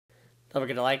Don't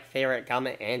forget to like, favorite,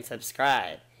 comment, and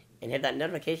subscribe. And hit that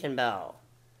notification bell.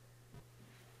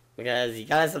 Because you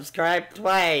gotta subscribe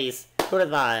twice. Who would have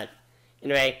thought?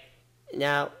 Anyway,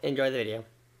 now enjoy the video.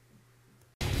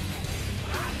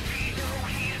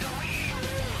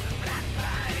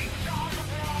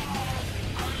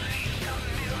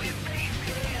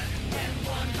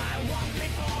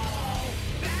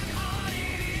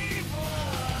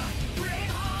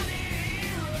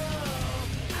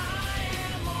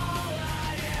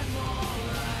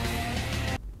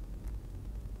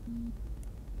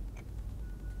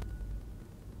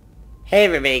 Hey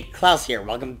everybody, Klaus here.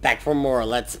 Welcome back for more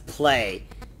Let's Play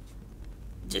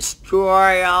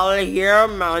Destroy All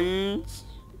Humans.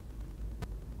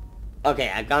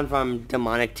 Okay, I've gone from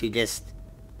demonic to just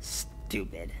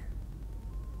stupid.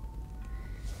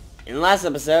 In the last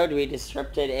episode, we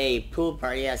disrupted a pool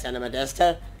party at Santa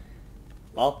Modesta.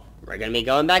 Well, we're gonna be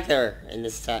going back there in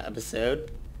this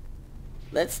episode.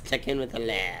 Let's check in with the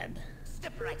lab.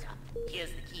 Step right up.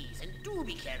 Here's the keys, and do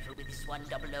be careful with this one,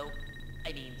 00.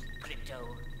 I mean, crypto.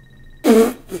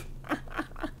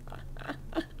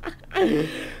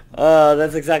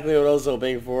 That's exactly what I was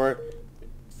hoping for.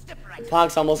 Right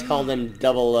Pox almost called him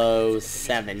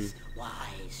 007.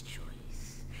 Wise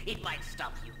choice. It might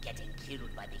stop you getting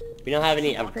killed by the... We don't have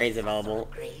any upgrades available.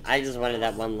 I just wanted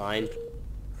that one line.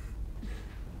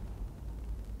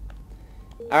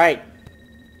 Alright.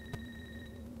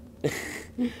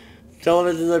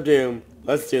 Televisions of Doom.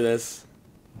 Let's do this.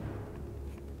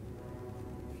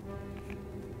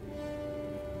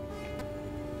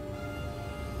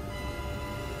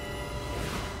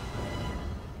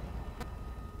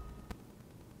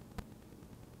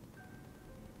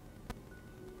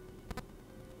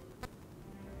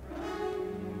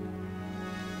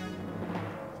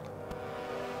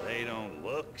 They don't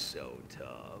look so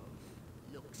tough.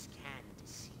 Looks can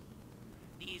deceive.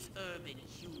 These urban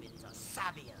humans are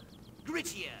savvier,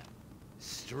 grittier,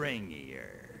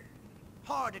 Stringier.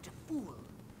 harder to fool.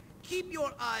 Keep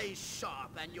your eyes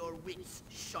sharp and your wits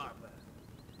sharper.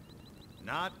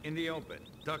 Not in the open.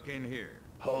 Duck in here.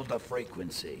 Hold the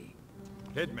frequency.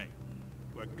 Hit me.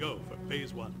 We're go for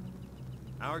phase 1.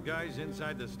 Our guys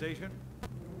inside the station?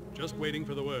 Just waiting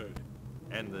for the word.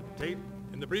 And the tape?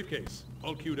 In the briefcase.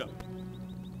 All queued up.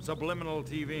 Subliminal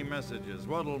TV messages.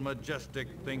 What'll Majestic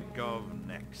think of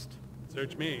next?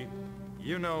 Search me.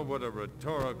 You know what a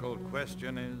rhetorical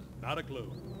question is? Not a clue.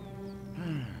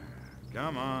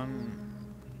 Come on.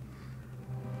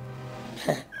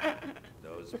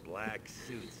 Those black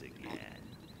suits again.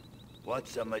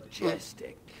 What's a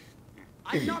Majestic?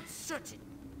 I'm not certain,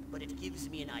 but it gives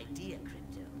me an idea,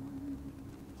 Crypto.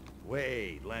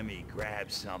 Wait, let me grab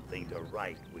something to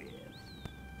write with.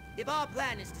 If our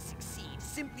plan is to succeed,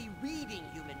 simply reading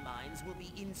human minds will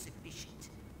be insufficient.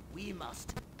 We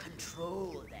must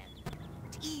control them.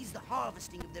 To ease the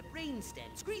harvesting of their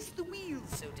brainstems, grease the wheels,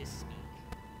 so to speak.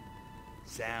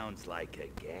 Sounds like a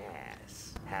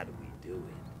gas. How do we do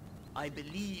it? I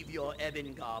believe your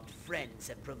ebon-garbed friends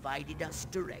have provided us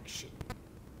direction.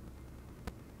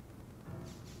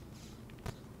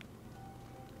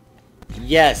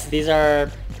 Yes, this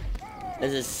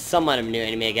is somewhat of a new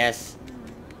enemy, I guess.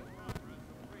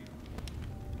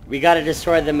 We gotta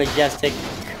destroy the Majestic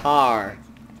car.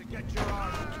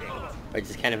 Which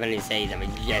is kind of funny to say, the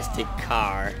Majestic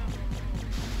car.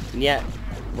 And yet,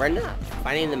 we're not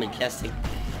finding the Majestic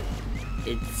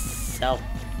itself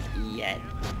yet.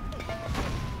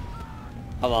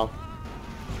 Oh well.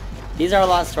 These are a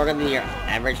lot stronger than your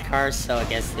average cars, so I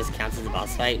guess this counts as a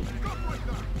boss fight.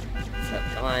 So,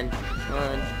 come on, come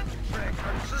on.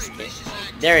 Okay.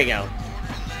 There we go.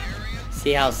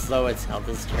 See how slow its health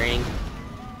is draining?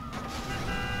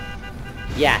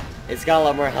 Yeah, it's got a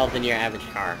lot more health than your average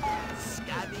car.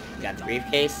 You got the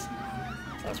briefcase,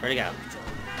 so that's where to go.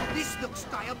 This looks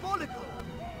diabolical.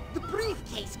 The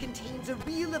briefcase contains a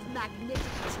reel of magnetic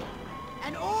tape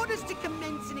and orders to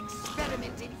commence an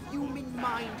experiment in human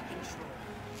mind control.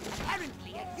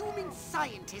 Apparently, a human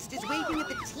scientist is waiting at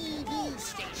the TV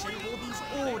station for these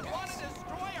orders.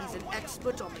 He's an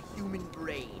expert on the human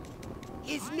brain.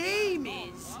 His name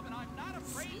is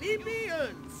Sleepy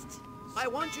Ernst. I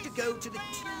want you to go to the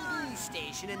TV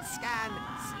station and scan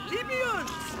Sleepy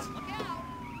Ernst.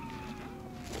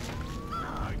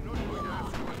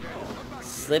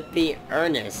 Slippy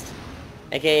Ernest,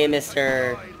 aka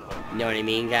Mr. You know what I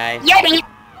mean, guy?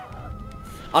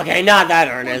 Okay, not that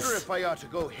Ernest. Wonder if I ought to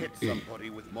go hit somebody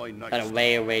with my knife. Got a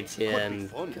way to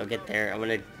go get there. I'm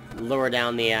gonna lower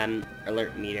down the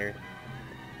alert meter.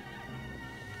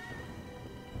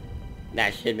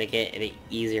 That should make it any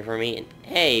easier for me.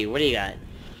 Hey, what do you got?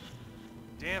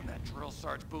 Damn, that drill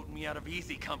serge's booting me out of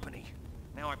easy company.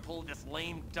 Now I pulled this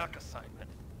lame duck assignment.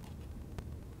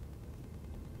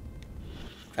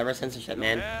 Clever censorship,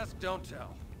 man. Don't ask, don't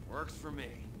tell. Works for me.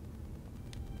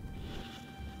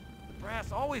 The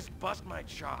brass always bust my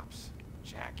chops.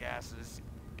 Jackasses.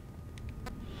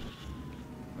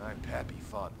 My pappy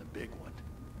fought in the big one.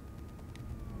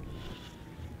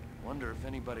 Wonder if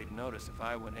anybody'd notice if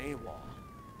I went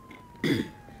AWOL.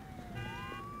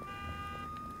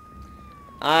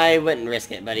 I wouldn't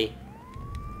risk it, buddy.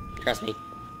 Trust me.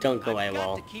 Don't go I've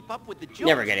got AWOL. to keep up with the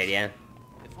Never a good Joneses. idea.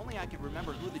 If only I could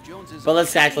remember who the Joneses But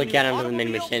let's are. actually get New onto the main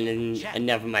automobile? mission, and Check.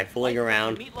 enough of my fooling Life with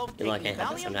around. Meatloaf You're not taking gonna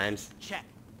help us Valium? sometimes. Check.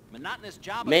 Monotonous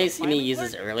job May as have a seen me pilot use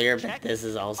this clerk? earlier, but Check. this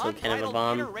is also kind of a Unbridled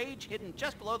bomb. inner rage hidden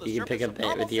just below the You can pick surface up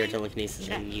of it with your normalcy? telekinesis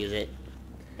Check. and use it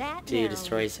That to now,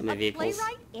 destroy some of the a vehicles.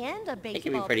 playwright and a baseball It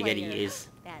can be pretty good to player. use.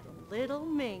 That little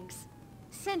minx.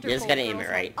 Centerfold You just gotta aim it girls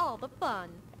have right. all the fun.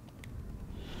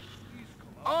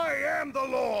 I am the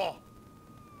law!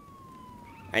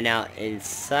 Right now,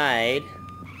 inside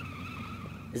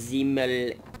the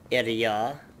middle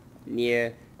area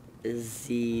near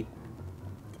the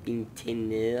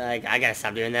antenna. I gotta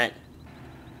stop doing that.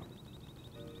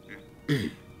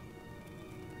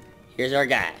 Here's our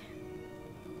guy.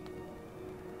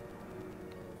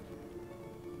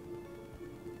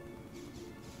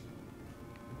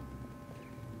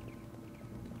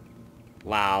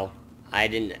 Wow. I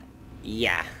didn't...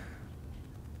 Yeah.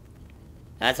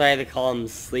 That's why they call him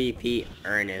Sleepy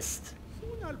Ernest.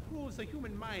 Soon I'll prove the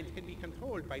human mind can be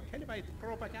controlled by televised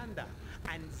propaganda.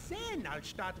 And then I'll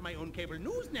start my own cable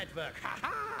news network. Ha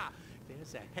ha!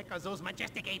 There's a heck of those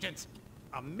majestic agents.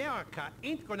 America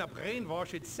ain't gonna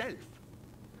brainwash itself.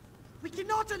 We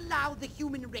cannot allow the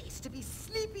human race to be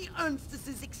Sleepy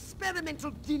Ernst's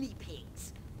experimental guinea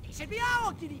pigs. They should be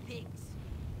our guinea pigs.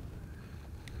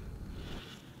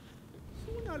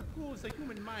 Soon I'll prove the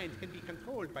human mind can be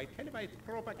controlled by televised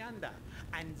propaganda.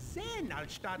 And then I'll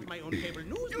start my own cable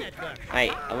news network.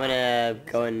 Alright, I'm gonna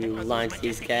go and launch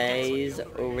these guys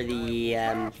over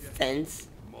the fence.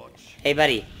 Hey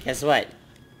buddy, guess what?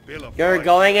 Bill of You're Rights.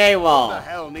 going Who the AWOL.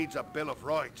 hell needs a Bill of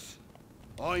Rights?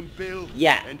 I'm Bill.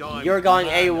 Yeah, and I'm you're going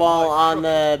man of AWOL my on crook.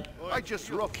 the... I just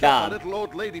roughed job. up a little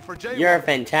old lady for jail. You're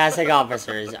fantastic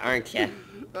officers, aren't you?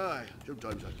 Aye,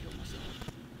 sometimes I kill myself.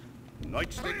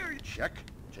 Nightstick, check.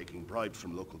 Taking bribes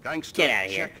from local gangsters, Get outta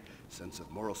here. check. Sense of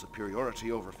moral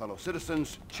superiority over fellow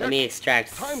citizens, check. Let me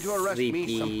extract Time to arrest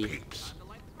me some Sleepy pigs.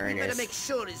 We better make Ernest.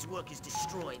 sure his work is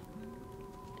destroyed.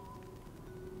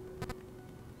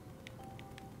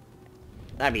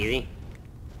 That'd be easy.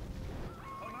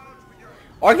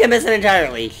 Or get missing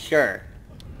entirely, sure.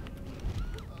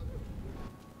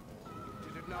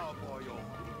 Did it now, boyo?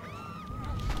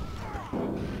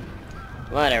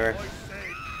 Whatever. I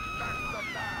say, back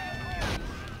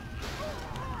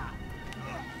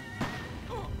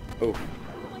the Oof.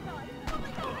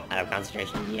 Out of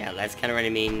concentration. Yeah, that's kind of what I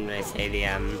mean when I say the,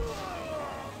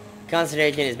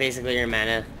 concentration is basically your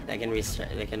mana that can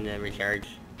recharge.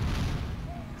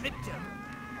 Crypto.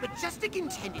 Majestic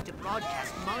intended to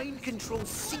broadcast mind control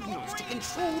signals to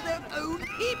control their own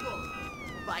people.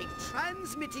 By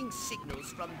transmitting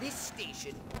signals from this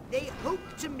station, they hope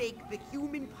to make the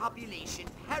human population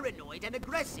paranoid and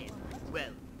aggressive.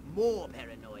 Well, more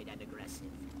paranoid and aggressive.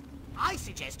 I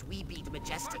suggest we beat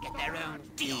Majestic at their own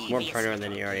devious... More paranoid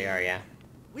than you already are, yeah.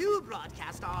 We'll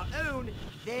broadcast our own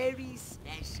very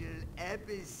special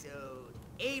episode.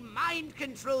 A mind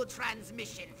control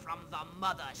transmission from the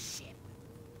mothership.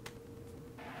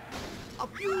 A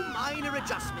few minor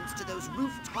adjustments to those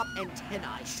rooftop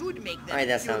antennae should make them Alright,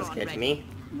 that sounds Huron good to ready. me.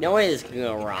 No way this can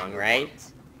go wrong, right?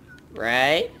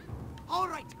 Right?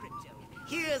 Alright, Crypto.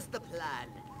 Here's the plan.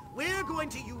 We're going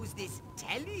to use this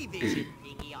television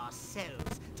thingy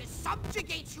ourselves to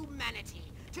subjugate humanity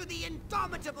to the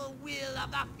indomitable will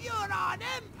of the Huron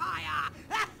Empire!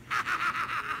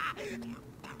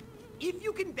 If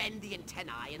you can bend the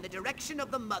antennae in the direction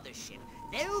of the mothership,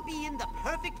 they'll be in the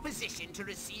perfect position to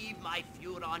receive my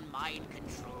Huron mind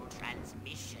control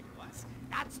transmissions.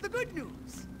 That's the good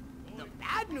news. The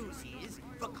bad news is,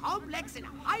 for complex and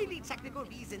highly technical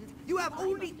reasons, you have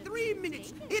only 3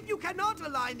 minutes. If you cannot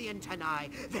align the antennae,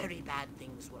 very bad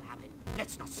things will happen.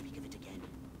 Let's not speak of it again.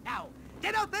 Now,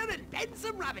 get out there and bend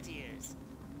some rabbit ears.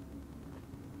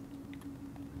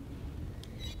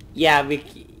 Yeah, we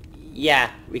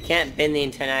can't bend the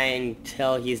antennae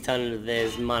until he's done with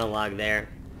his monologue there.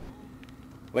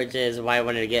 Which is why I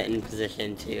wanted to get in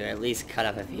position to at least cut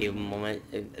off a few moments.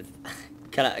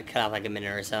 Cut off like a minute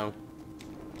or so.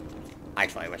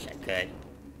 Actually, I wish I could.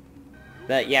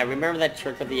 But yeah, remember that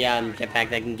trick with the jetpack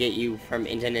that can get you from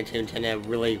antenna to antenna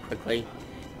really quickly?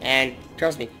 And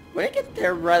trust me, we're gonna get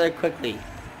there rather quickly.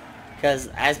 Because,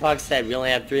 as Pog said, we only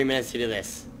have 3 minutes to do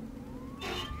this.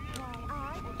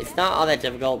 It's not all that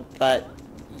difficult, but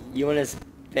you want to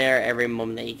spare every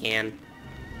moment that you can.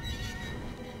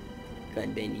 Go ahead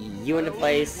and bend you into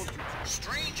place.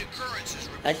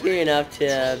 That should be enough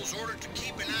to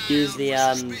use the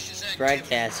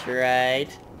broadcaster, right?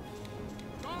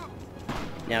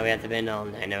 Now we have to bend all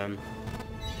 9 of them.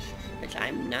 Which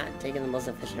I'm not taking the most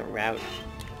efficient route.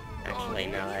 Actually,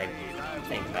 now that I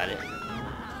think about it.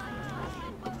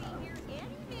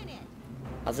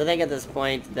 I also think at this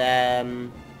point that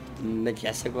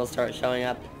Majestic will start showing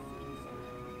up.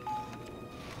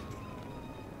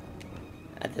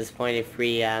 At this point, if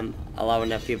we allow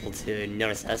enough people to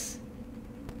notice us.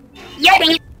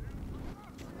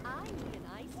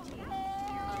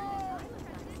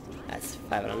 That's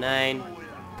 5 out of 9.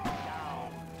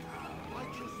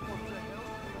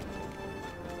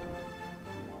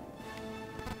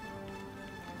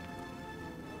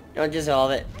 Don't just all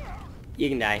of it. You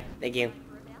can die. Thank you.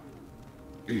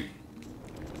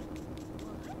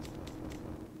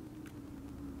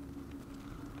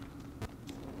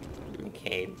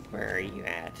 Okay, where are you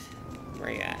at? Where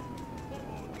are you at?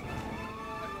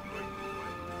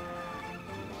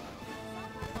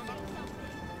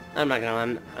 I'm not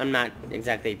gonna lie, I'm not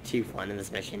exactly too fun in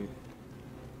this mission.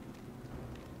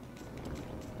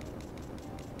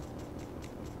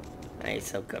 Alright,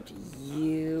 so go up to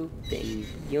you, bring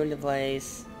you into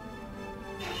place.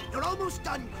 You're almost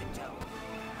done, Crypto.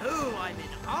 Oh, I'm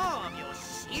in awe of your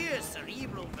sheer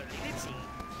cerebral virility.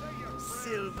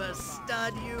 Silver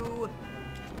stud, you.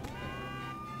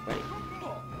 Wait.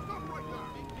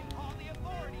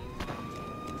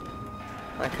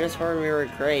 I could have sworn we were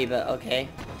gray, but okay.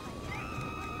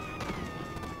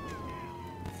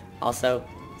 Also,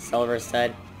 Silver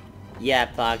stud.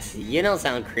 Yeah, Fox, you don't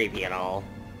sound creepy at all.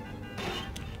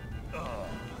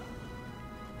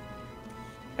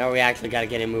 Now we actually gotta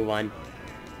get a move on.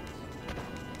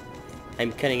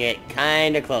 I'm cutting it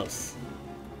kinda close.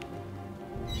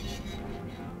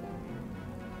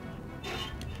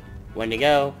 When to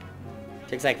go?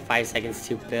 Takes like 5 seconds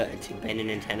to bend an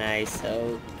antennae,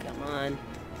 so come on.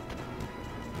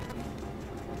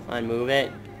 Come on, move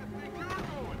it.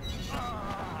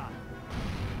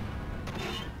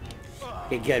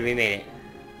 Okay, good, we made it.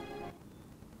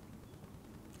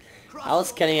 I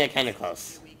was cutting it kinda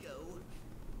close. Here we go.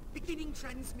 Beginning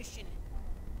transmission.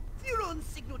 Furon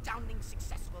signal downlink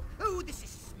successful. Oh, this is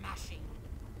smashing.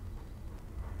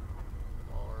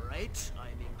 Alright,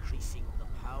 I'm increasing the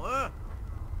power.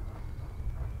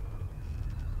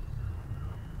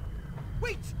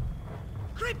 Wait!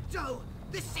 Crypto!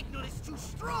 This signal is too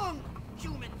strong!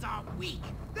 Humans are weak!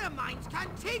 Their minds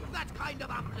can't take that kind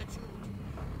of amplitude!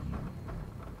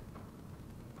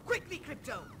 Quickly,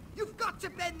 Crypto! You've got to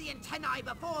bend the antennae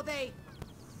before they...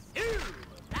 Ew!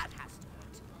 That has to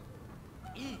hurt.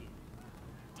 Ew.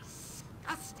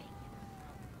 Disgusting.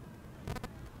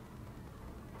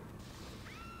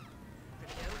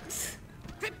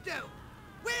 Crypto? Crypto!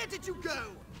 Where did you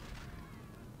go?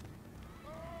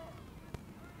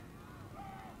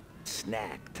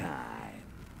 Snack time.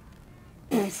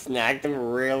 Snagged him,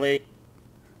 really?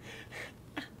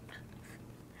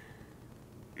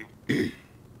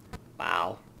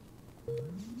 Wow.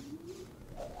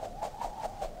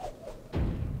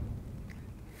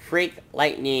 Freak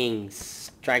lightning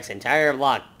strikes entire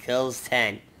block, kills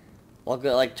 10.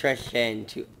 Local electrician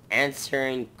to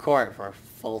answering court for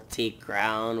faulty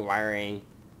ground wiring.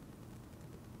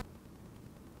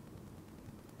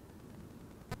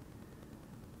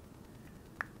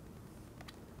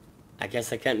 I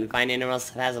guess I couldn't find anyone else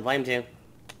that has a blame to.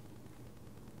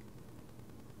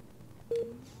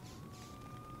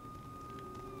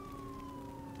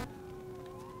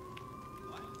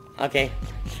 Okay,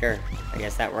 sure. I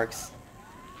guess that works.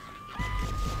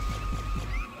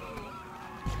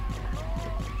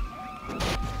 I'm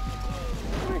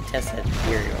gonna test that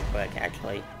theory real quick,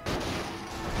 actually.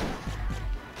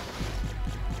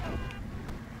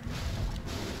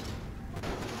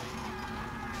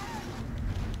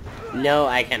 No,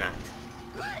 I cannot.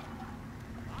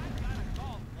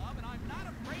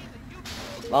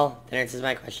 Well, that answers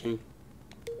my question.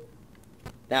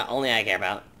 That only I care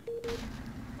about.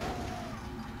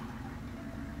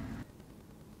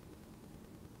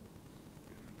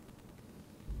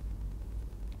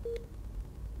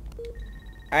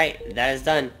 Alright, that is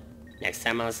done. Next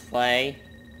time on Let's Play...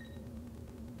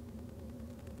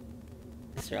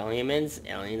 Mr. Humans,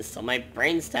 aliens stole my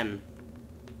brainstem.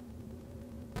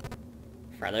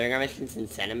 Further missions in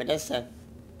Santa Modesta.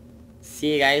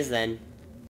 See you guys then.